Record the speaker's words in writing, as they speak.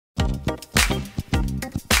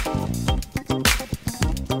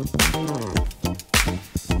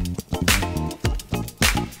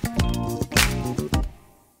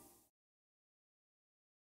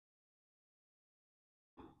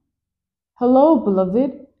Hello,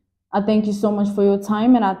 beloved. I thank you so much for your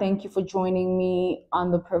time and I thank you for joining me on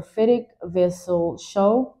the Prophetic Vessel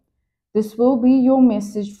Show. This will be your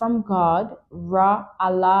message from God, Ra,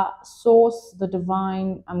 Allah, Source, the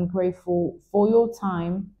Divine. I'm grateful for your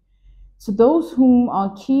time. To those whom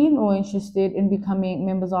are keen or interested in becoming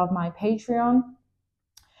members of my Patreon,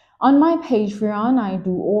 on my Patreon, I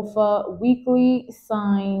do offer weekly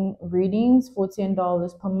sign readings for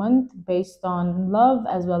 $10 per month based on love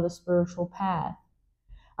as well as spiritual path.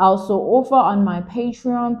 I also offer on my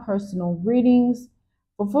Patreon personal readings.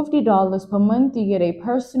 For $50 per month, you get a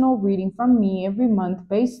personal reading from me every month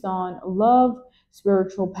based on love,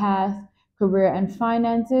 spiritual path, career and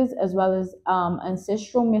finances, as well as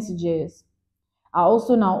ancestral messages. I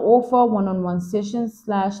also now offer one-on-one sessions /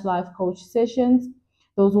 life coach sessions.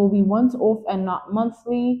 Those will be once off and not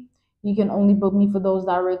monthly. You can only book me for those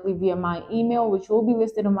directly via my email, which will be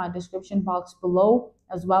listed in my description box below,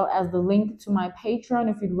 as well as the link to my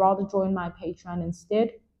Patreon if you'd rather join my Patreon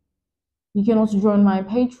instead. You can also join my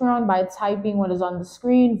Patreon by typing what is on the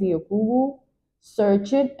screen via Google,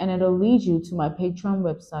 search it, and it'll lead you to my Patreon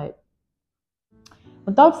website.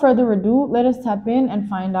 Without further ado, let us tap in and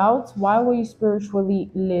find out, why were you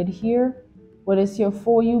spiritually led here? What is here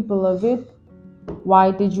for you, beloved? Why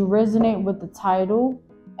did you resonate with the title?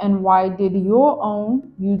 And why did your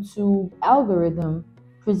own YouTube algorithm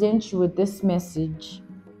present you with this message?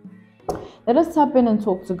 Let us tap in and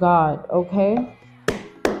talk to God, okay?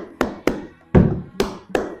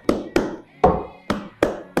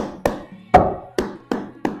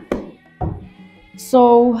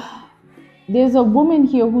 So there's a woman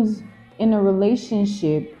here who's in a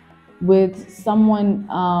relationship with someone,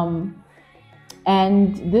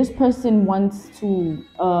 and this person wants to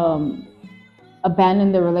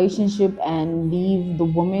abandon the relationship and leave the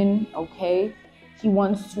woman, okay? He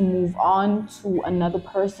wants to move on to another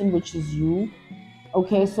person, which is you,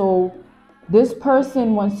 okay? So this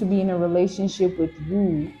person wants to be in a relationship with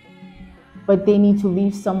you, but they need to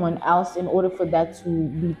leave someone else in order for that to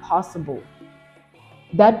be possible.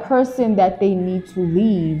 That person that they need to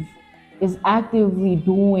leave is actively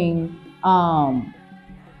doing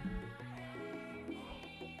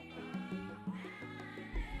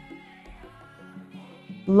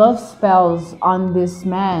love spells on this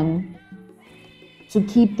man to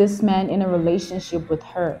keep this man in a relationship with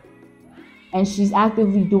her. And she's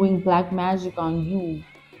actively doing black magic on you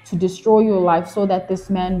to destroy your life so that this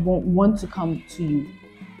man won't want to come to you.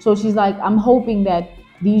 So she's like, I'm hoping that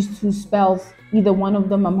these two spells, either one of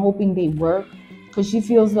them, I'm hoping they work, because she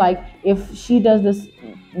feels like if she does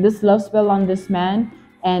this love spell on this man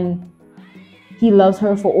and he loves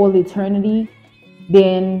her for all eternity,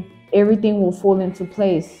 then everything will fall into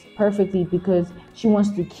place perfectly, because she wants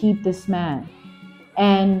to keep this man.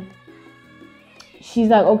 And she's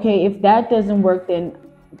like, okay, if that doesn't work, then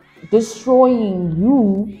destroying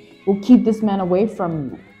you will keep this man away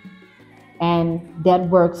from you, and that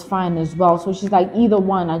works fine as well. So she's like, either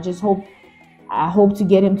one, I hope to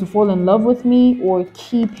get him to fall in love with me or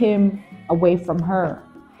keep him away from her.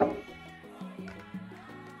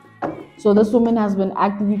 So this woman has been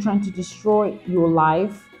actively trying to destroy your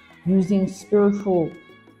life using spiritual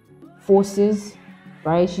forces,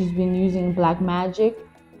 right? She's been using black magic.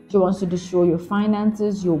 She wants to destroy your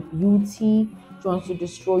finances, your beauty. She wants to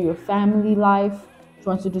destroy your family life. She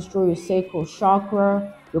wants to destroy your sacral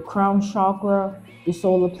chakra, your crown chakra, your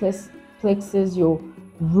solar plexus, your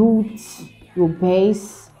roots, your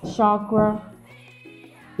base chakra.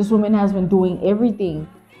 This woman has been doing everything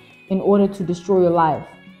in order to destroy your life.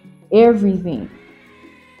 Everything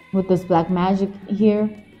with this black magic here.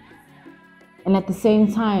 And at the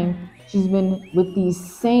same time, she's been with the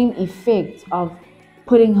same effect of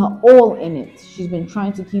putting her all in it. She's been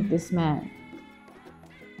trying to keep this man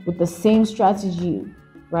with the same strategy,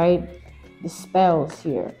 right? The spells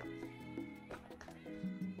here.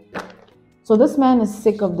 So this man is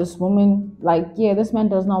sick of this woman. Like, yeah, this man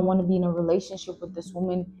does not want to be in a relationship with this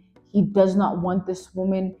woman. He does not want this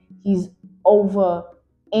woman. He's over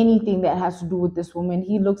anything that has to do with this woman.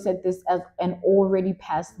 He looks at this as an already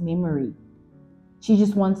past memory. She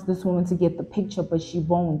just wants this woman to get the picture, but she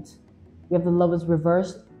won't. You have the lovers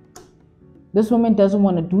reversed. This woman doesn't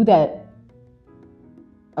want to do that.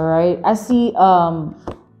 All right. I see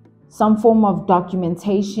some form of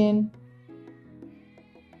documentation.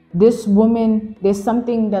 This woman, there's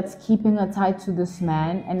something that's keeping her tied to this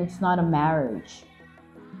man, and it's not a marriage.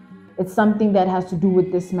 It's something that has to do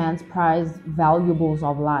with this man's prized valuables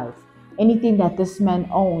of life. Anything that this man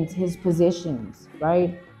owns, his possessions,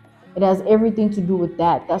 right? It has everything to do with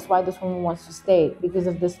that. That's why this woman wants to stay, because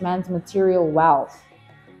of this man's material wealth,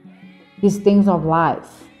 his things of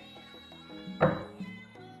life.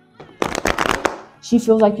 She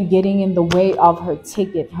feels like you're getting in the way of her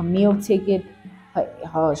ticket, her meal ticket,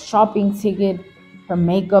 her shopping ticket, her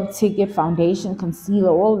makeup ticket, foundation, concealer,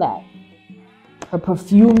 all that. Her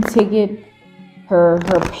perfume ticket, her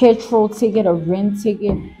petrol ticket, a rent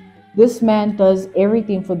ticket. This man does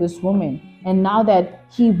everything for this woman. And now that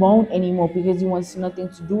he won't anymore because he wants nothing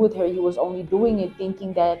to do with her, he was only doing it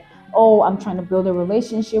thinking that, oh, I'm trying to build a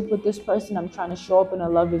relationship with this person. I'm trying to show up in a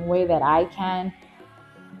loving way that I can.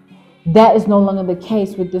 That is no longer the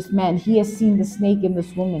case with this man. He has seen the snake in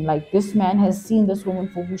this woman. Like, this man has seen this woman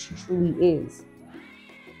for who she truly is.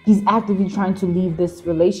 He's actively trying to leave this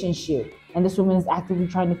relationship. And this woman is actively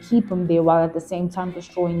trying to keep him there while at the same time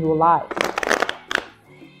destroying your life.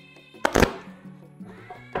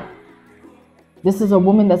 This is a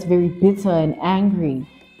woman that's very bitter and angry.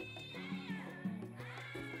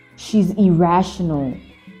 She's irrational.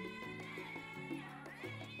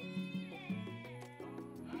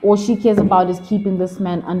 All she cares about is keeping this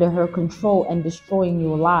man under her control and destroying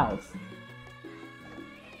your life.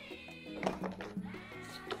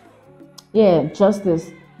 Yeah, justice.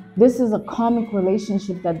 This is a karmic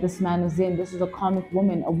relationship that this man is in. This is a karmic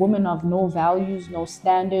woman, a woman of no values, no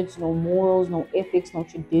standards, no morals, no ethics, no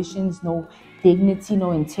traditions, no dignity, no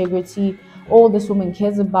integrity. All this woman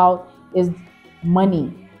cares about is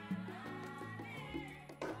money.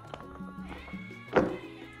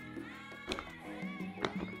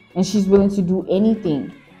 And she's willing to do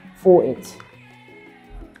anything for it.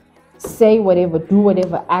 Say whatever, do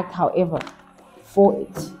whatever, act however for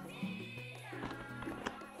it.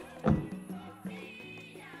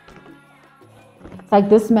 It's like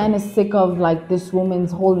this man is sick of like this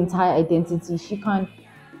woman's whole entire identity. She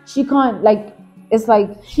can't like, it's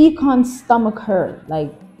like he can't stomach her.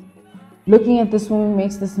 Like, looking at this woman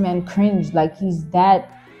makes this man cringe. Like, he's that,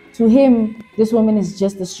 to him, this woman is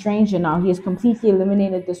just a stranger now. He has completely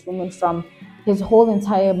eliminated this woman from his whole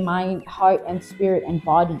entire mind, heart, and spirit and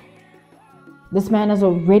body. This man has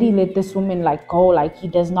already let this woman like go. Like, he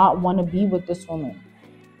does not want to be with this woman.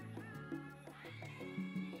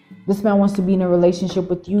 This man wants to be in a relationship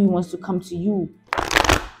with you. He wants to come to you.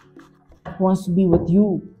 He wants to be with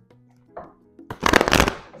you.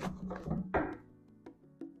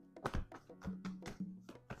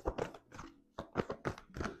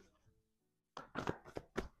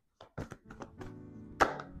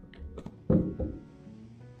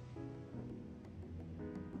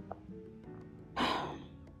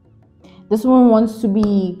 This woman wants to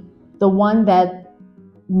be the one that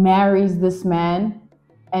marries this man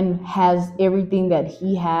and has everything that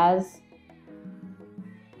he has.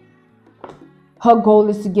 Her goal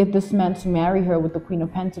is to get this man to marry her with the Queen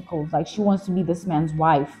of Pentacles. Like, she wants to be this man's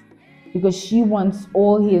wife because she wants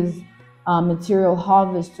all his material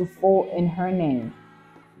harvest to fall in her name.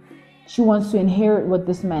 She wants to inherit what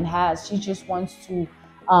this man has. She just wants to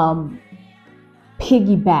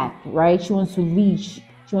piggyback, right? She wants to leech.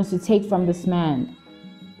 She wants to take from this man.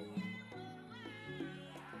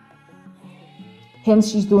 Hence,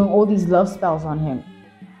 she's doing all these love spells on him.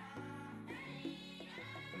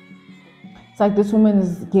 It's like this woman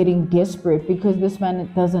is getting desperate because this man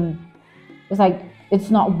doesn't, it's like it's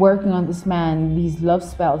not working on this man. These love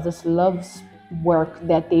spells, this love work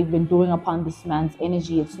that they've been doing upon this man's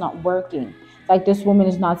energy, it's not working. It's like this woman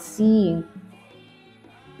is not seeing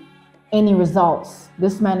any results.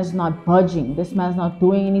 This man is not budging. This man's not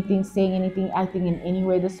doing anything, saying anything, acting in any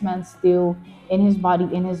way. This man's still in his body,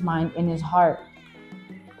 in his mind, in his heart.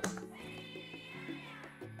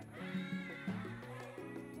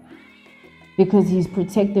 Because he's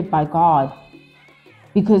protected by God.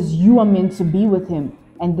 Because you are meant to be with him.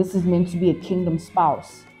 And this is meant to be a kingdom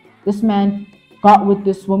spouse. This man got with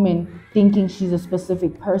this woman thinking she's a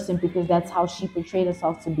specific person because that's how she portrayed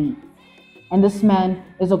herself to be. And this man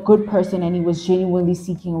is a good person and he was genuinely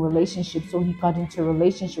seeking a relationship. So he got into a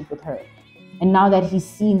relationship with her. And now that he's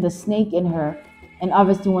seen the snake in her and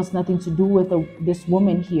obviously wants nothing to do with this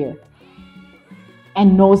woman here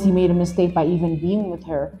and knows he made a mistake by even being with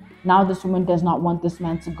her, now this woman does not want this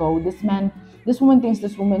man to go. This woman thinks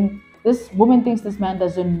this woman thinks this man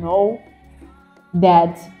doesn't know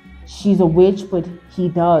that she's a witch, but he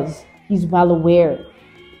does. He's well aware.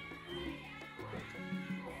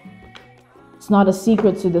 It's not a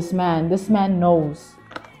secret to this man. This man knows.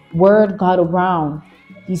 Word got around.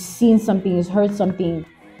 He's seen something, he's heard something.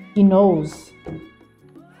 He knows.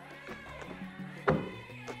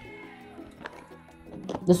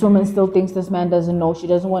 This woman still thinks this man doesn't know. She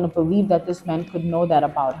doesn't want to believe that this man could know that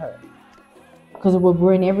about her. Because it would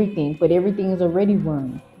ruin everything. But everything is already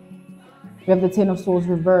ruined. We have the Ten of Swords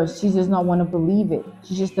reversed. She does not want to believe it.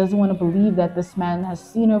 She just doesn't want to believe that this man has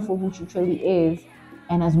seen her for who she truly is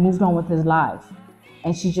and has moved on with his life.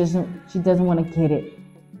 and she doesn't want to get it.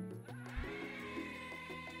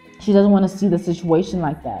 She doesn't want to see the situation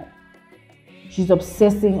like that. She's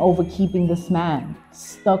obsessing over keeping this man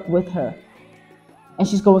stuck with her, and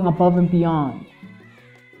she's going above and beyond,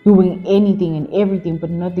 doing anything and everything, but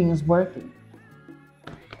nothing is working.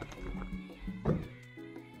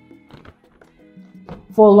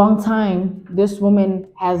 For a long time, this woman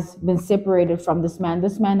has been separated from this man.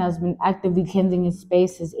 This man has been actively cleansing his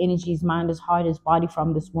space, his energy, his mind, his heart, his body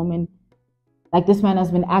from this woman. Like, this man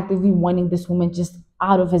has been actively wanting this woman just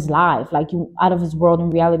out of his life, like, out of his world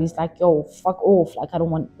and reality. It's like, yo, fuck off. Like, I don't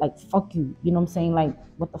want, like, fuck you. You know what I'm saying? Like,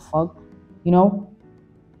 what the fuck? You know?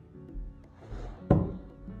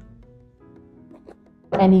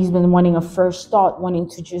 And he's been wanting a first start, wanting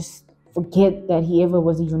to just forget that he ever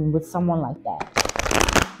was even with someone like that.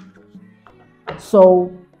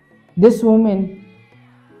 So this woman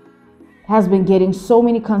has been getting so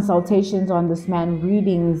many consultations on this man,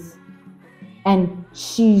 readings, and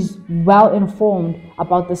she's well informed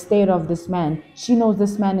about the state of this man. She knows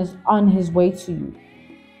this man is on his way to you.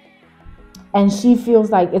 And she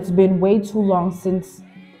feels like it's been way too long since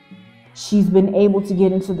she's been able to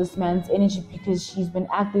get into this man's energy, because she's been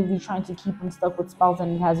actively trying to keep him stuck with spells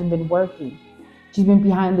and it hasn't been working. She's been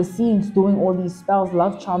behind the scenes doing all these spells,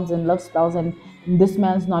 love charms and love spells, and this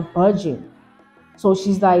man's not budging. So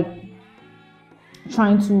she's like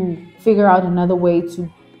trying to figure out another way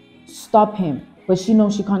to stop him. But she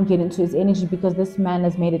knows she can't get into his energy because this man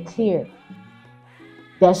has made it clear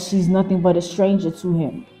that she's nothing but a stranger to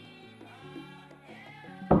him.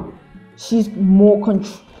 She's more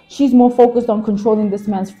focused on controlling this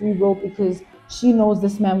man's free will, because she knows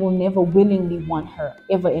this man will never willingly want her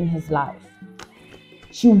ever in his life.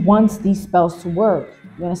 She wants these spells to work.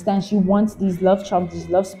 You understand? She wants these love charms, these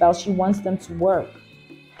love spells. She wants them to work.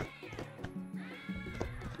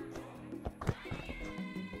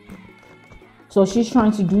 So she's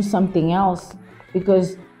trying to do something else,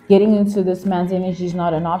 because getting into this man's energy is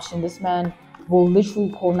not an option. This man will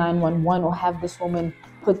literally call 911 or have this woman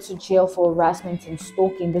put to jail for harassment and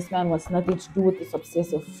stalking. This man wants nothing to do with this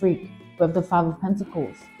obsessive freak who have the Five of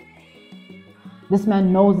Pentacles. This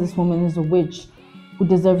man knows this woman is a witch who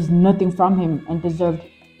deserves nothing from him and deserved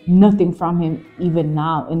nothing from him, even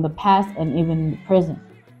now, in the past and even in the present.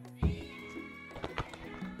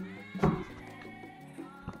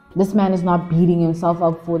 This man is not beating himself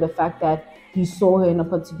up for the fact that he saw her in a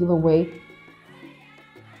particular way,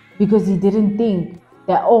 because he didn't think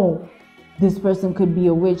that, oh, this person could be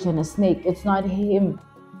a witch and a snake. It's not him.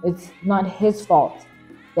 It's not his fault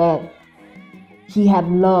that he had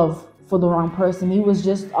love for the wrong person. He was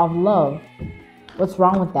just of love. What's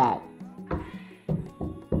wrong with that?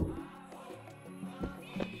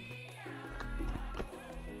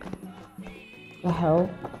 The hell?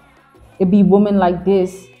 It be women like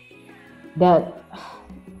this that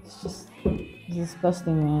it's just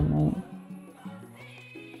disgusting, man. Like,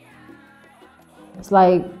 it's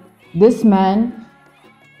like this man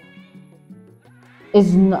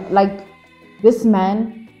is not like this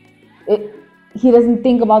man. He doesn't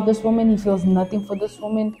think about this woman. He feels nothing for this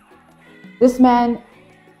woman. This man,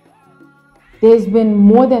 there's been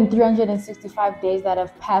more than 365 days that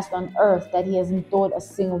have passed on earth that he hasn't thought a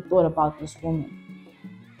single thought about this woman.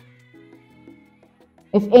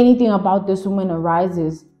 If anything about this woman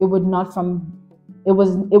arises, it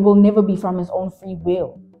will never be from his own free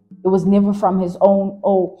will. It was never from his own,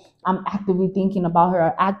 oh, I'm actively thinking about her,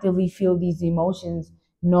 I actively feel these emotions.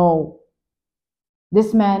 No.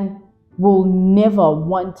 This man will never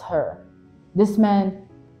want her. This man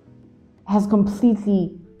has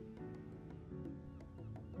completely,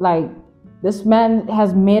 this man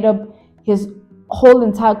has made up his whole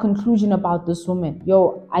entire conclusion about this woman.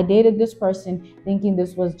 Yo, I dated this person thinking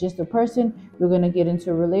this was just a person. We're going to get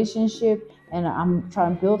into a relationship and I'm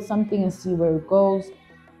trying to build something and see where it goes.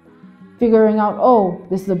 Figuring out, oh,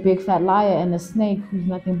 this is a big fat liar and a snake who's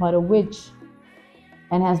nothing but a witch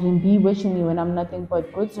and has been bewitching me when I'm nothing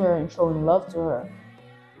but good to her and showing love to her.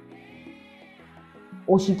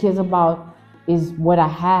 All she cares about is what I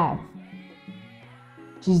have.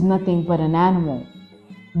 She's nothing but an animal.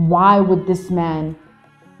 Why would this man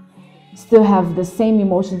still have the same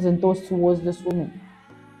emotions and thoughts towards this woman?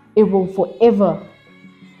 It will forever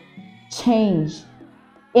change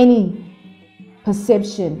any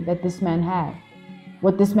perception that this man had.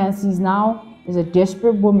 What this man sees now is a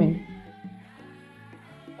desperate woman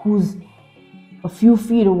who's a few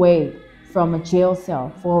feet away from a jail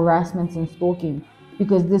cell for harassment and stalking,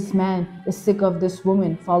 because this man is sick of this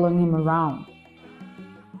woman following him around.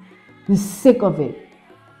 He's sick of it.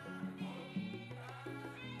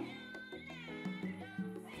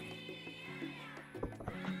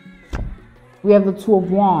 We have the Two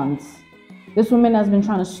of Wands. This woman has been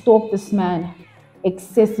trying to stalk this man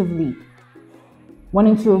excessively,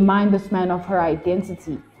 wanting to remind this man of her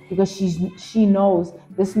identity, because she knows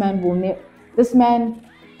this man will never, this man,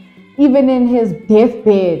 even in his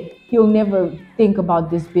deathbed, he'll never think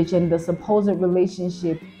about this bitch, and the supposed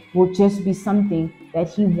relationship will just be something that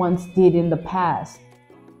he once did in the past,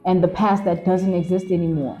 and the past that doesn't exist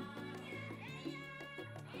anymore,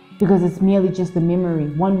 because it's merely just a memory,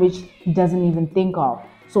 one which he doesn't even think of.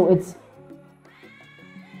 So it's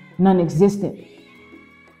non-existent.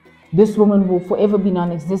 This woman will forever be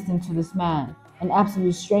non-existent to this man, an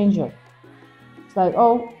absolute stranger. It's like,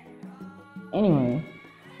 oh, anyway.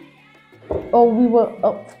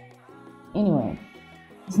 Anyway.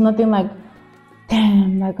 It's nothing like,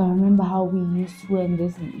 damn, like I remember how we used to, and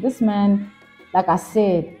this man, like I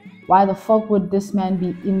said, why the fuck would this man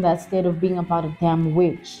be in that state of being about a damn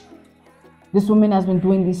witch? This woman has been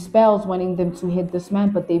doing these spells, wanting them to hit this man,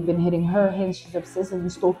 but they've been hitting her. Hence, she's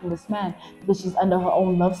obsessively stalking this man because she's under her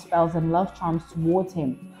own love spells and love charms towards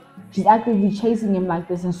him. She's actively chasing him like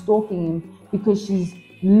this and stalking him because she's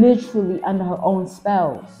literally under her own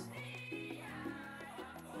spells.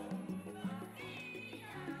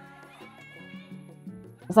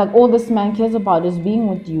 It's like all this man cares about is being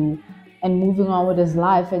with you and moving on with his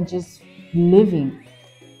life and just living.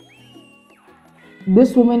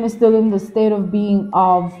 This woman is still in the state of being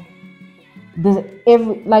of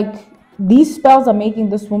these spells are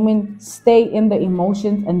making this woman stay in the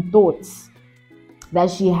emotions and thoughts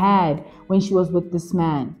that she had when she was with this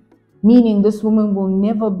man. Meaning this woman will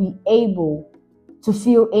never be able to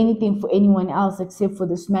feel anything for anyone else except for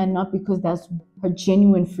this man, not because that's her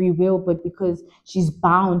genuine free will, but because she's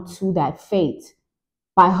bound to that fate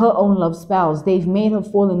by her own love spells. They've made her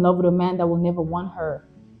fall in love with a man that will never want her.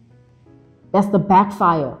 That's the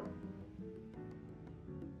backfire.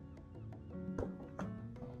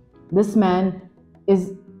 This man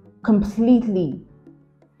is completely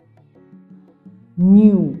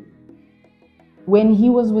new. When he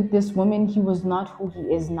was with this woman, he was not who he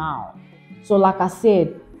is now. So like I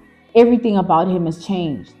said, everything about him has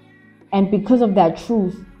changed. And because of that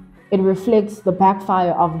truth, it reflects the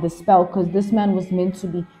backfire of the spell, because this man was meant to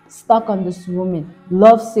be stuck on this woman,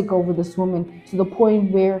 lovesick over this woman, to the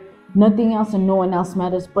point where nothing else and no one else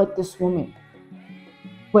matters but this woman.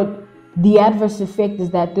 But the adverse effect is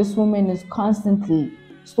that this woman is constantly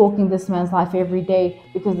stalking this man's life every day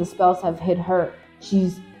because the spells have hit her.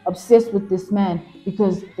 She's obsessed with this man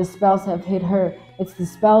because the spells have hit her. It's the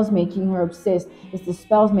spells making her obsessed. It's the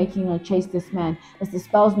spells making her chase this man. It's the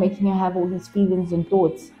spells making her have all these feelings and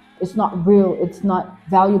thoughts. It's not real. It's not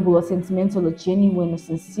valuable or sentimental or genuine or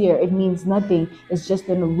sincere. It means nothing. It's just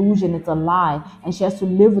an illusion. It's a lie. And she has to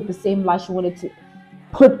live with the same lie she wanted to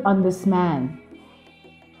put on this man.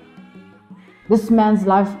 This man's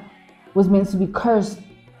life was meant to be cursed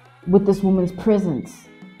with this woman's presence,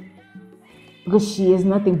 because she is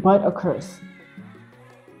nothing but a curse.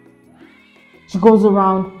 She goes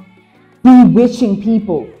around bewitching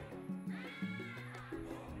people.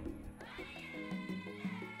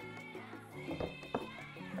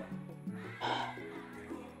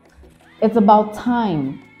 It's about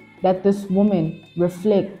time that this woman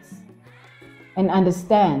reflects and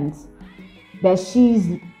understands that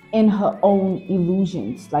she's in her own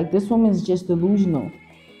illusions. Like, this woman is just delusional.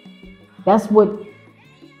 That's what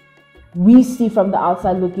we see from the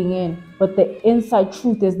outside looking in. But the inside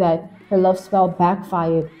truth is that her love spell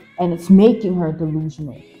backfired and it's making her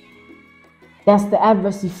delusional. That's the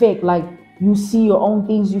adverse effect. Like, you see your own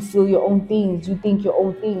things, you feel your own things, you think your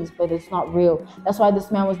own things, but it's not real. That's why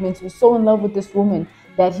this man was meant to be so in love with this woman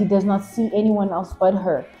that he does not see anyone else but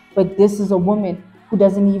her. But this is a woman who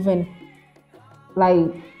doesn't even,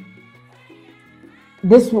 like,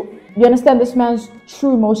 this, you understand, this man's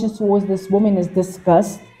true emotions towards this woman is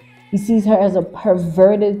disgust. He sees her as a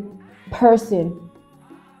perverted person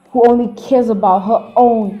who only cares about her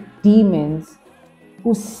own demons,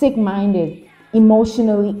 who's sick-minded,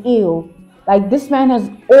 emotionally ill. Like, this man has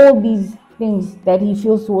all these things that he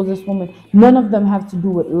feels towards this woman. None of them have to do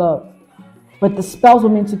with love. But the spells were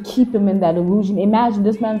meant to keep him in that illusion. Imagine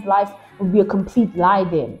this man's life would be a complete lie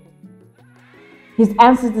then. His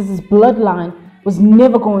ancestors, his bloodline was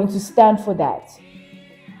never going to stand for that.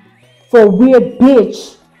 For a weird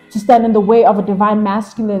bitch to stand in the way of a divine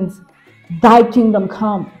masculine's thy kingdom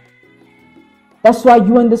come. That's why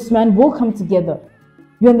you and this man will come together.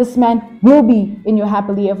 You and this man will be in your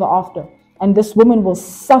happily ever after. And this woman will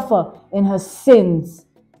suffer in her sins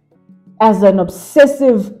as an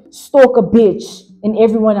obsessive stalker bitch in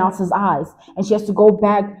everyone else's eyes. And she has to go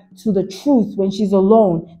back to the truth when she's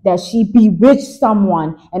alone, that she bewitched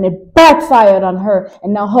someone and it backfired on her,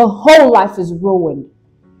 and now her whole life is ruined.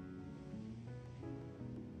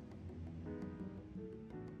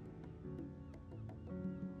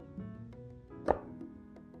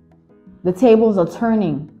 The tables are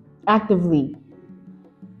turning actively.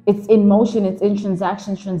 It's in motion, it's in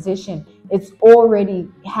transition. It's already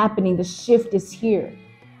happening. The shift is here.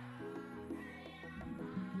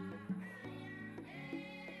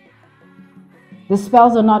 The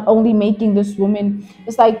spells are not only making this woman,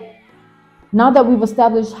 it's like, now that we've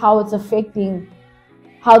established how it's affecting,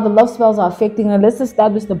 how the love spells are affecting her, let's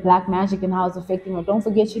establish the black magic and how it's affecting her. Don't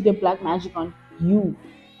forget, she did black magic on you.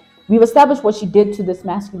 We've established what she did to this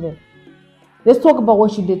masculine. Let's talk about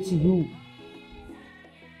what she did to you.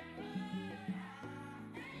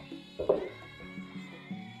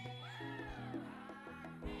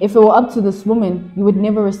 If it were up to this woman, you would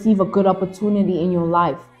never receive a good opportunity in your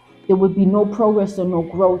life. There would be no progress or no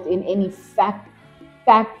growth in any factor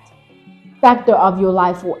of your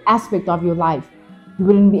life or aspect of your life. You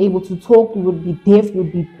wouldn't be able to talk, you would be deaf, you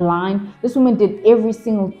would be blind. This woman did every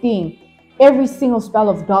single thing, every single spell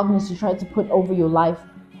of darkness she tried to put over your life.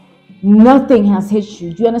 Nothing has hit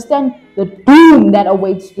you. Do you understand the doom that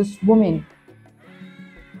awaits this woman?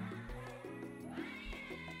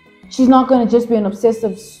 She's not going to just be an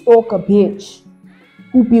obsessive stalker bitch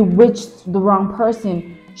who bewitched the wrong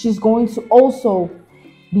person. She's going to also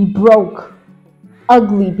be broke,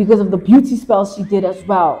 ugly, because of the beauty spells she did as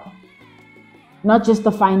well. Not just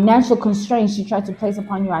the financial constraints she tried to place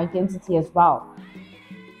upon your identity as well.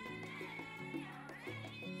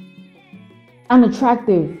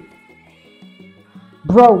 Unattractive,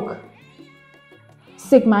 broke,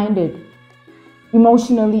 sick-minded,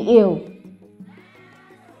 emotionally ill,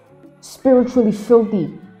 spiritually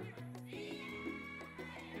filthy,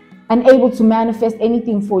 unable to manifest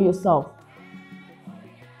anything for yourself,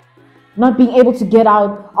 not being able to get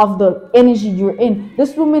out of the energy you're in.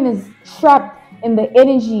 This woman is trapped in the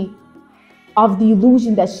energy of the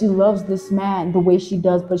illusion that she loves this man the way she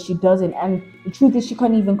does, but she doesn't. And the truth is, she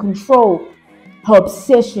can't even control her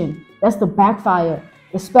obsession. That's the backfire.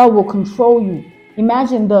 The spell will control you.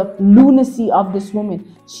 Imagine the lunacy of this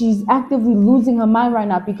woman. She's actively losing her mind right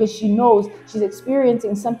now because she knows she's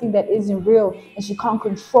experiencing something that isn't real and she can't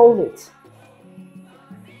control it.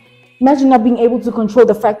 Imagine not being able to control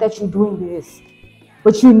the fact that you're doing this,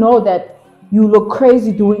 but you know that you look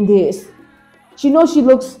crazy doing this. She knows she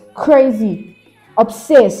looks crazy,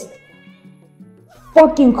 obsessed,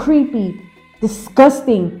 fucking creepy,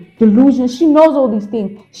 disgusting, delusional. She knows all these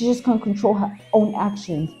things. She just can't control her own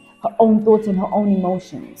actions, her own thoughts, and her own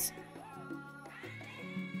emotions.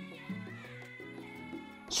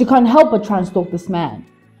 She can't help but try and stalk this man.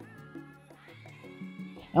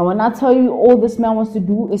 And when I tell you all this man wants to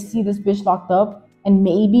do is see this bitch locked up, and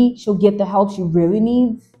maybe she'll get the help she really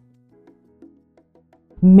needs.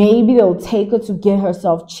 Maybe they'll take her to get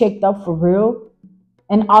herself checked up for real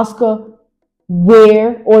and ask her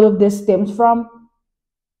where all of this stems from.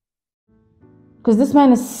 Because this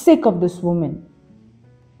man is sick of this woman.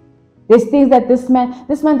 There's things that this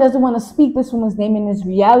man doesn't want to speak this woman's name in his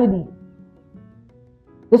reality.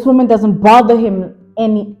 This woman doesn't bother him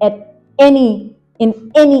in any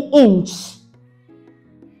inch.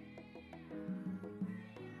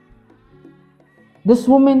 This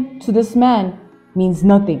woman to this man means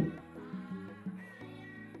nothing.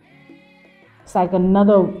 It's like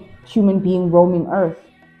another human being roaming earth.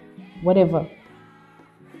 Whatever.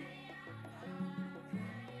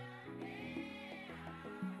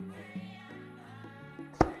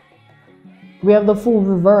 We have the full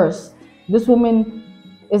reverse. This woman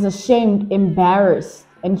is ashamed, embarrassed,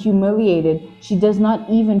 and humiliated. She does not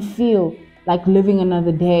even feel like living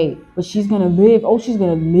another day, but she's gonna live. Oh, she's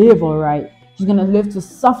gonna live, all right. She's gonna live to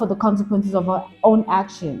suffer the consequences of her own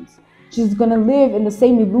actions. She's gonna live in the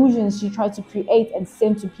same illusions she tried to create and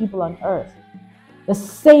send to people on earth. The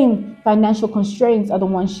same financial constraints are the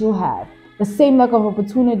ones she'll have. The same lack of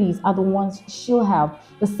opportunities are the ones she'll have.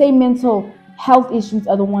 The same mental health issues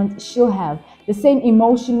are the ones she'll have. The same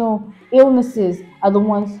emotional illnesses are the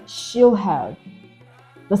ones she'll have.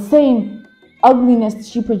 The same ugliness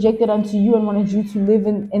she projected onto you and wanted you to live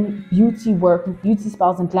in beauty work, beauty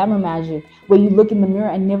spells, and glamour magic, where you look in the mirror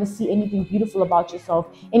and never see anything beautiful about yourself.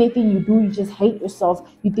 Anything you do, you just hate yourself.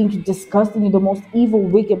 You think you're disgusting. You're the most evil,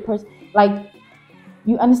 wicked person. Like,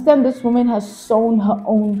 you understand, this woman has sown her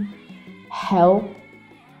own hell,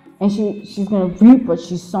 and she's going to reap what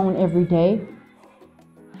she's sown every day.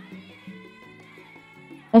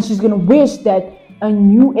 And she's going to wish that a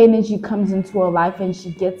new energy comes into her life and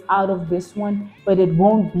she gets out of this one, but it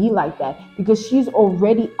won't be like that because she's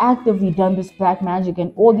already actively done this black magic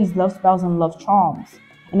and all these love spells and love charms,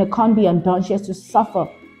 and it can't be undone. She has to suffer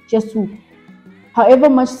just to, however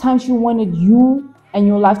much time she wanted you and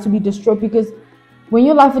your life to be destroyed, because when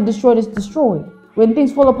your life is destroyed, it's destroyed. When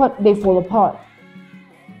things fall apart, they fall apart.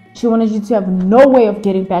 She wanted you to have no way of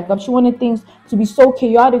getting back up. She wanted things to be so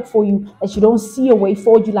chaotic for you that you don't see a way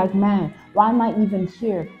forward. You're like, man, why am I even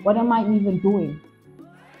here? What am I even doing?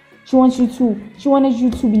 She wanted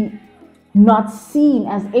you to be not seen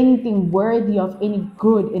as anything worthy of any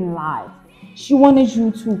good in life. She wanted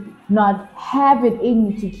you to not have it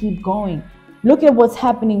in you to keep going. Look at what's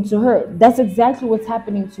happening to her. That's exactly what's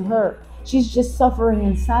happening to her. She's just suffering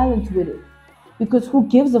in silence with it. Because who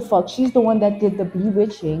gives a fuck? She's the one that did the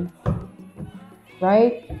bewitching,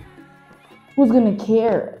 right? Who's gonna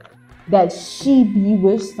care that she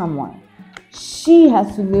bewitched someone? She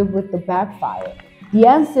has to live with the backfire. The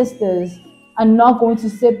ancestors are not going to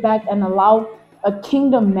sit back and allow a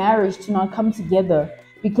kingdom marriage to not come together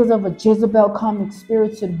because of a Jezebel comic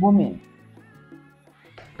spirited woman.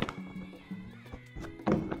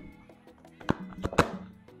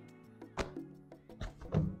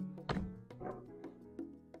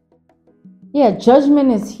 Yeah,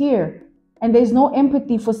 judgment is here, and there's no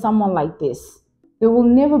empathy for someone like this. There will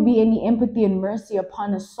never be any empathy and mercy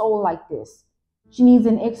upon a soul like this. She needs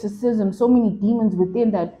an exorcism. So many demons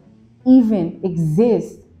within that even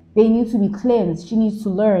exist. They need to be cleansed. She needs to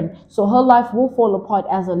learn. So her life will fall apart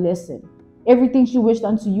as a lesson. Everything she wished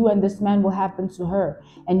unto you and this man will happen to her.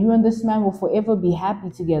 And you and this man will forever be happy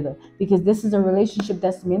together, because this is a relationship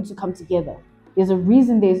that's meant to come together. There's a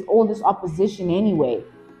reason there's all this opposition anyway.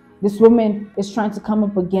 This woman is trying to come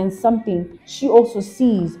up against something she also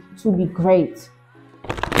sees to be great.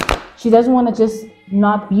 She doesn't want to just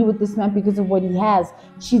not be with this man because of what he has.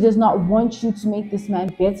 She does not want you to make this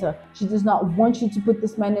man better. She does not want you to put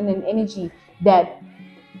this man in an energy that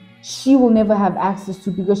she will never have access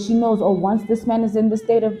to, because she knows, oh, once this man is in the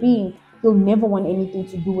state of being, he'll never want anything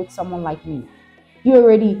to do with someone like me. He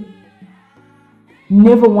already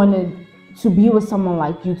never wanted to be with someone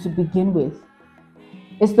like you to begin with.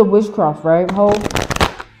 It's the witchcraft, right, ho?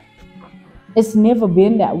 It's never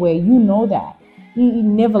been that way. You know that. He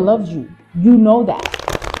never loved you. You know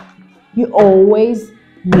that. You always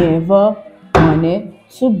never wanted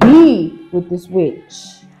to be with this witch.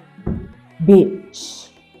 Bitch.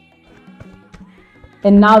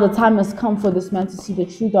 And now the time has come for this man to see the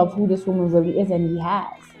truth of who this woman really is, and he has.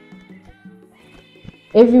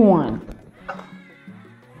 Everyone.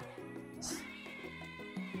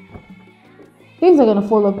 Things are going to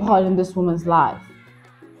fall apart in this woman's life.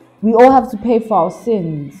 We all have to pay for our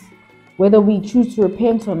sins. Whether we choose to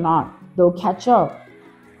repent or not, they'll catch up.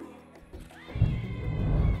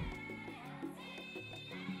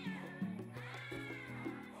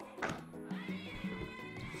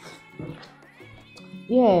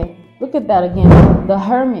 Yeah, look at that again. The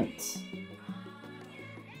Hermit.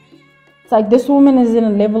 It's like this woman is in a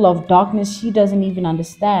level of darkness she doesn't even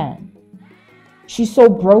understand. She's so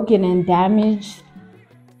broken and damaged.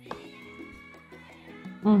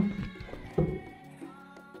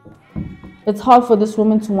 It's hard for this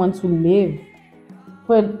woman to want to live.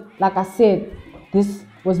 But like I said, this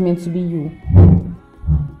was meant to be you.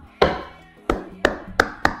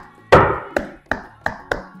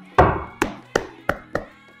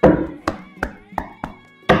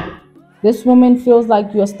 This woman feels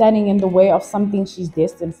like you're standing in the way of something she's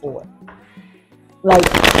destined for. Like,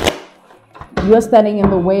 you're standing in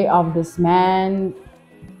the way of this man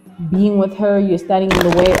being with her. You're standing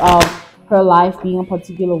in the way of her life being a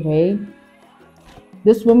particular way.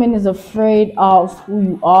 This woman is afraid of who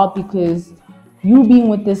you are, because you being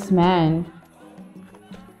with this man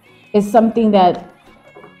is something that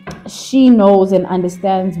she knows and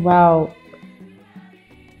understands well.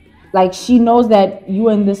 Like, she knows that you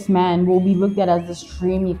and this man will be looked at as this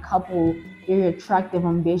dreamy couple, very attractive,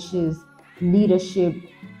 ambitious, leadership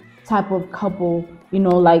type of couple, you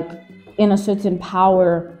know, like in a certain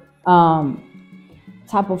power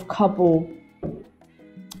type of couple.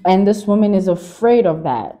 And this woman is afraid of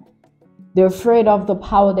that. They're afraid of the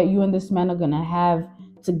power that you and this man are going to have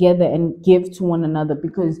together and give to one another,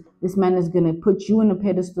 because this man is going to put you in a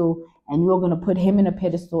pedestal and you're going to put him in a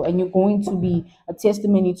pedestal, and you're going to be a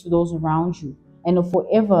testimony to those around you, and it'll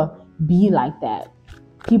forever be like that.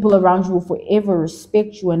 People around you will forever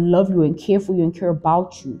respect you and love you and care for you and care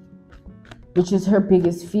about you, which is her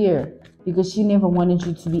biggest fear, because she never wanted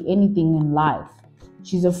you to be anything in life.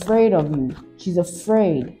 She's afraid of you. She's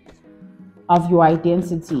afraid of your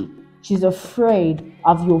identity. She's afraid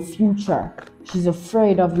of your future. She's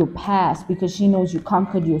afraid of your past because she knows you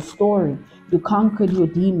conquered your story. You conquered your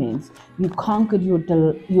demons. You conquered your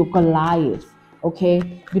Goliath.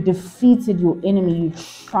 Okay? You defeated your enemy. You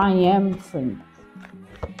triumphant.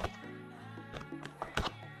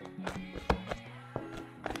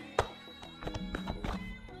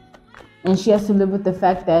 And she has to live with the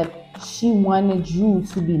fact that she wanted you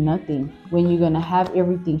to be nothing when you're going to have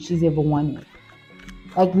everything she's ever wanted.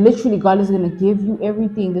 Like literally, God is going to give you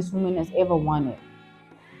everything this woman has ever wanted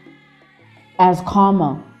as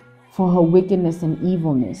karma for her wickedness and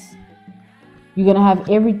evilness. You're going to have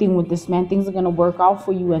everything with this man. Things are going to work out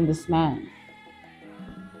for you and this man.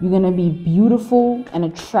 You're going to be beautiful and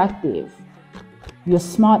attractive. You're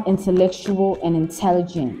smart, intellectual, and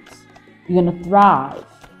intelligent. You're going to thrive.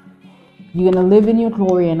 You're going to live in your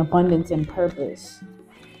glory and abundance and purpose.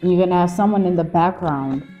 And you're going to have someone in the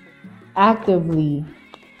background actively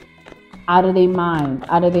out of their mind,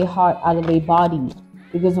 out of their heart, out of their body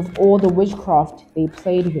because of all the witchcraft they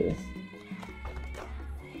played with.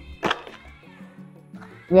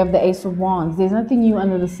 We have the Ace of Wands. There's nothing new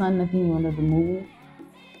under the sun, nothing new under the moon.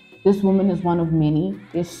 This woman is one of many.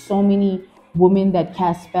 There's so many women that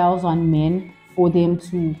cast spells on men for them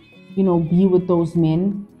to, be with those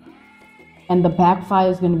men. And the backfire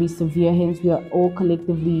is going to be severe. Hence, we are all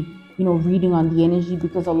collectively, reading on the energy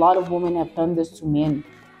because a lot of women have done this to men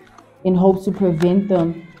in hopes to prevent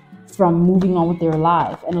them from moving on with their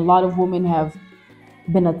life. And a lot of women have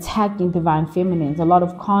been attacking divine feminines. A lot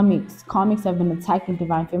of comics have been attacking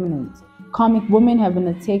divine feminines. Comic women have been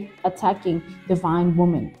attacking divine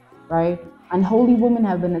women, right? Unholy women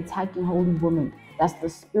have been attacking holy women. That's the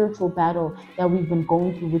spiritual battle that we've been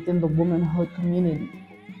going through within the womanhood community.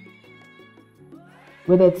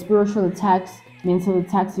 Whether it's spiritual attacks, mental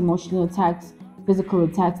attacks, emotional attacks, physical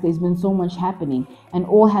attacks, there's been so much happening, and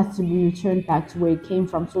all has to be returned back to where it came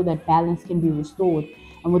from so that balance can be restored.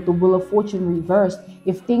 And with the Wheel of Fortune reversed,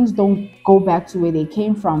 if things don't go back to where they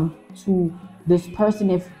came from to this person,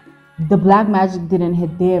 if the black magic didn't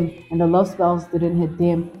hit them and the love spells didn't hit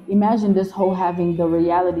them, imagine this hoe having the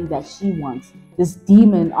reality that she wants. This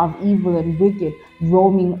demon of evil and wicked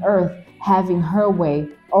roaming earth, having her way.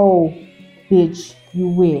 Oh, bitch, you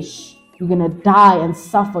wish. You're gonna die and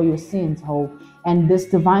suffer your sins, hoe. And this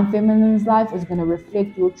divine feminine's life is gonna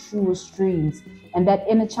reflect your truest dreams. And that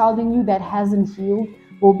inner child in you that hasn't healed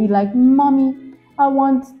will be like, mommy, I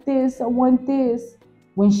want this, I want this.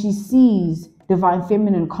 When she sees divine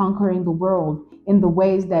feminine conquering the world in the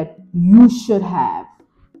ways that you should have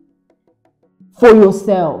for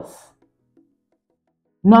yourself,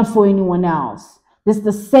 not for anyone else. This is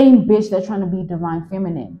the same bitch that's trying to be divine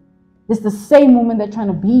feminine. This is the same woman that's trying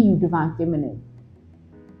to be you, divine feminine.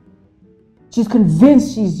 She's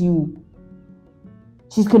convinced she's you.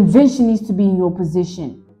 She's convinced she needs to be in your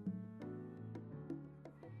position.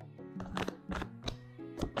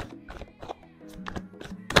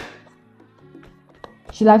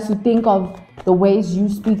 She likes to think of the ways you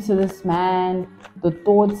speak to this man, the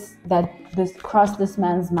thoughts that cross this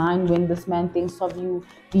man's mind when this man thinks of you,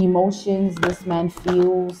 the emotions this man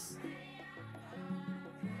feels.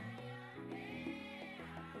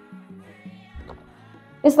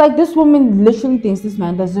 It's like this woman literally thinks this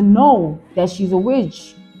man doesn't know that she's a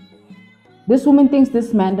witch. This woman thinks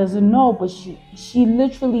this man doesn't know, but she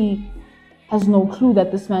literally has no clue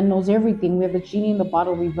that this man knows everything. We have the genie in the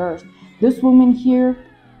bottle reversed. This woman here,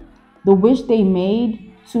 the wish they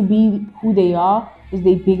made to be who they are is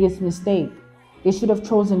their biggest mistake. They should have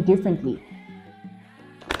chosen differently.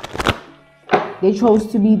 They chose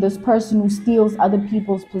to be this person who steals other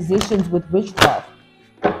people's positions with witchcraft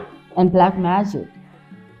and black magic.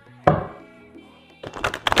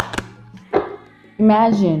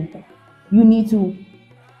 Imagine you need to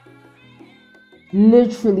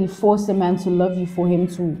literally force a man to love you for him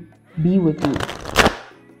to be with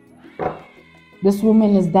you. This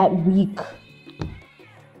woman is that weak.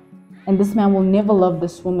 And this man will never love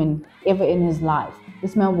this woman ever in his life.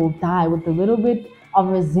 This man will die with a little bit of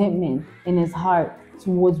resentment in his heart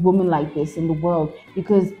towards women like this in the world,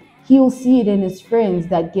 because he'll see it in his friends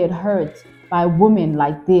that get hurt by women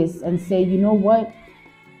like this and say, you know what?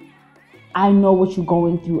 I know what you're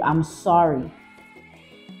going through. I'm sorry.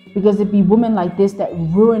 Because it be women like this that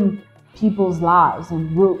ruin people's lives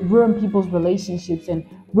and ruin people's relationships and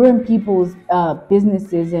ruin people's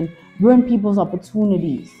businesses and ruin people's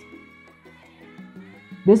opportunities.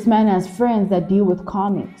 This man has friends that deal with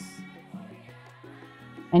comics.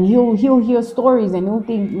 And he'll hear stories and he'll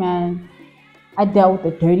think, man, I dealt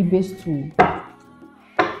with a dirty bitch too.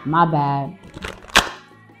 My bad.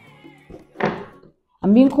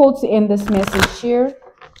 I'm being called to end this message here.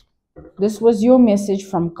 This was your message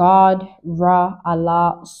from God, Ra,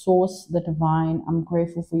 Allah, Source, the Divine. I'm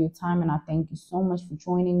grateful for your time and I thank you so much for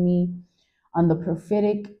joining me on the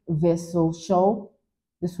Prophetic Vessel Show.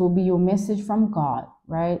 This will be your message from God,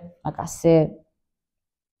 right? Like I said,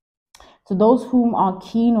 to those whom are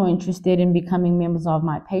keen or interested in becoming members of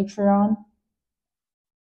my Patreon,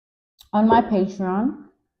 on my Patreon,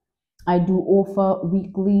 I do offer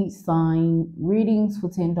weekly sign readings for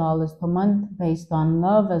 $10 per month based on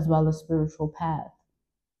love as well as spiritual path.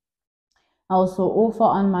 I also offer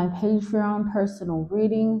on my Patreon personal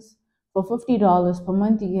readings. For $50 per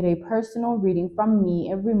month, you get a personal reading from me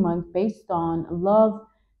every month based on love,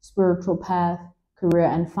 spiritual path, career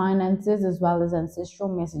and finances, as well as ancestral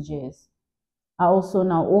messages. I also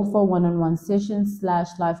now offer one-on-one sessions /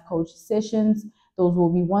 life coach sessions. Those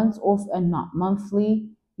will be once off and not monthly.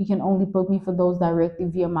 You can only book me for those directly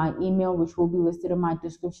via my email, which will be listed in my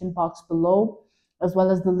description box below, as well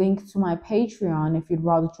as the link to my Patreon if you'd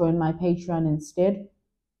rather join my Patreon instead.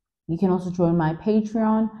 You can also join my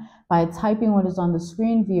Patreon by typing what is on the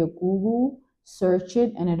screen via Google, search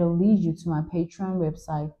it, and it'll lead you to my Patreon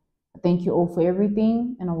website. Thank you all for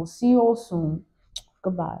everything, and I will see you all soon.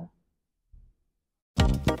 Goodbye.